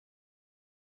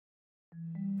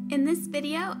In this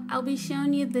video, I'll be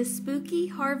showing you this spooky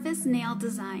harvest nail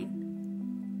design.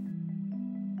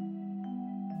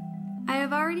 I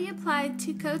have already applied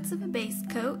 2 coats of a base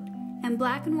coat and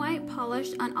black and white polish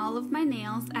on all of my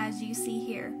nails as you see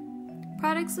here.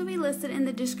 Products will be listed in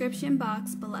the description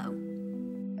box below.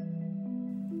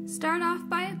 Start off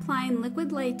by applying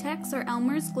liquid latex or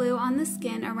Elmer's glue on the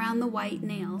skin around the white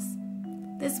nails.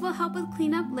 This will help with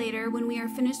cleanup later when we are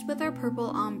finished with our purple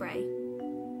ombre.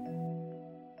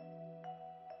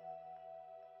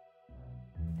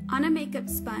 On a makeup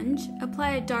sponge, apply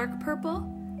a dark purple,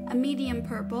 a medium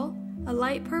purple, a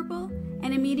light purple,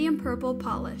 and a medium purple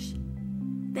polish.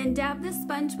 Then dab the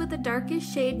sponge with the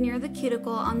darkest shade near the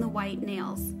cuticle on the white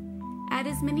nails. Add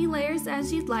as many layers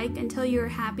as you'd like until you are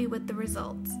happy with the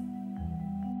results.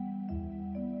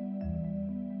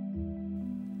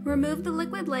 Remove the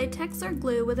liquid latex or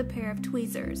glue with a pair of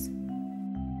tweezers.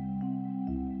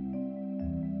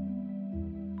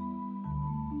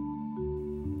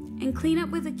 And clean up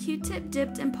with a Q-tip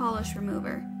dipped in polish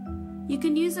remover. You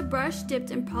can use a brush dipped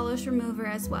in polish remover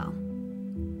as well.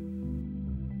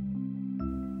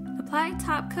 Apply a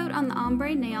top coat on the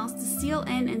ombre nails to seal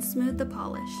in and smooth the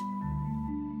polish.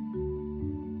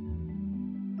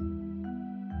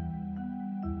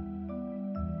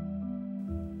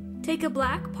 Take a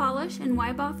black polish and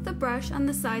wipe off the brush on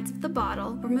the sides of the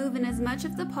bottle, removing as much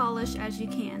of the polish as you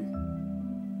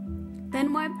can.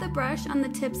 Then wipe the brush on the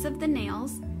tips of the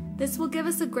nails. This will give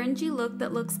us a grungy look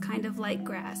that looks kind of like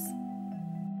grass.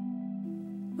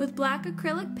 With black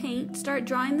acrylic paint, start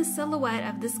drawing the silhouette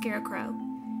of the scarecrow.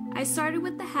 I started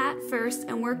with the hat first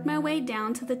and worked my way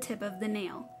down to the tip of the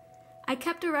nail. I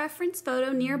kept a reference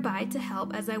photo nearby to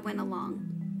help as I went along.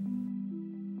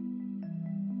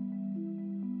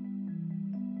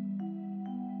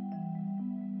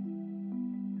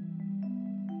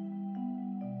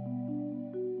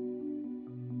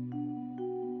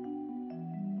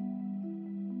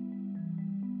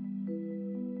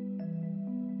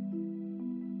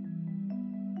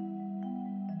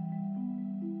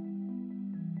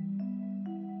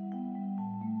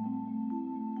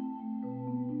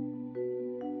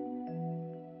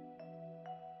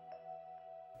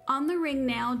 On the ring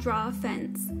nail, draw a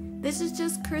fence. This is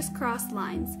just crisscross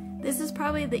lines. This is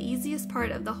probably the easiest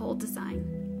part of the whole design.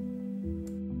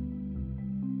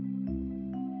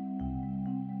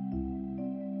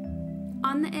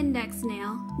 On the index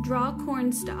nail, draw a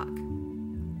cornstalk.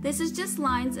 This is just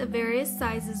lines of various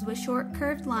sizes with short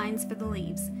curved lines for the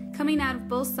leaves, coming out of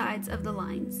both sides of the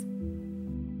lines.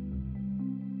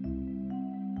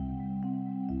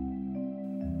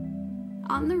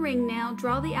 On the ring nail,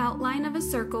 draw the outline of a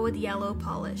circle with yellow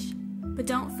polish, but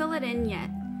don't fill it in yet.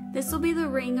 This will be the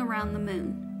ring around the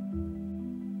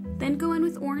moon. Then go in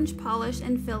with orange polish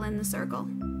and fill in the circle.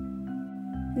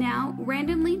 Now,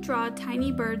 randomly draw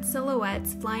tiny bird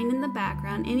silhouettes flying in the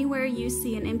background anywhere you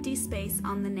see an empty space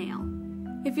on the nail.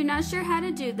 If you're not sure how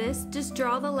to do this, just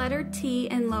draw the letter T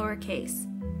in lowercase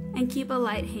and keep a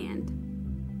light hand.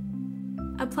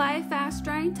 Apply a fast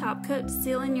drying top coat to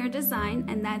seal in your design,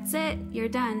 and that's it, you're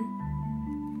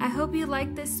done. I hope you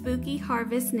like this spooky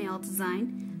harvest nail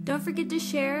design. Don't forget to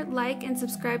share, like, and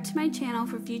subscribe to my channel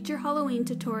for future Halloween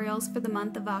tutorials for the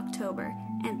month of October.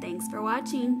 And thanks for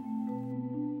watching!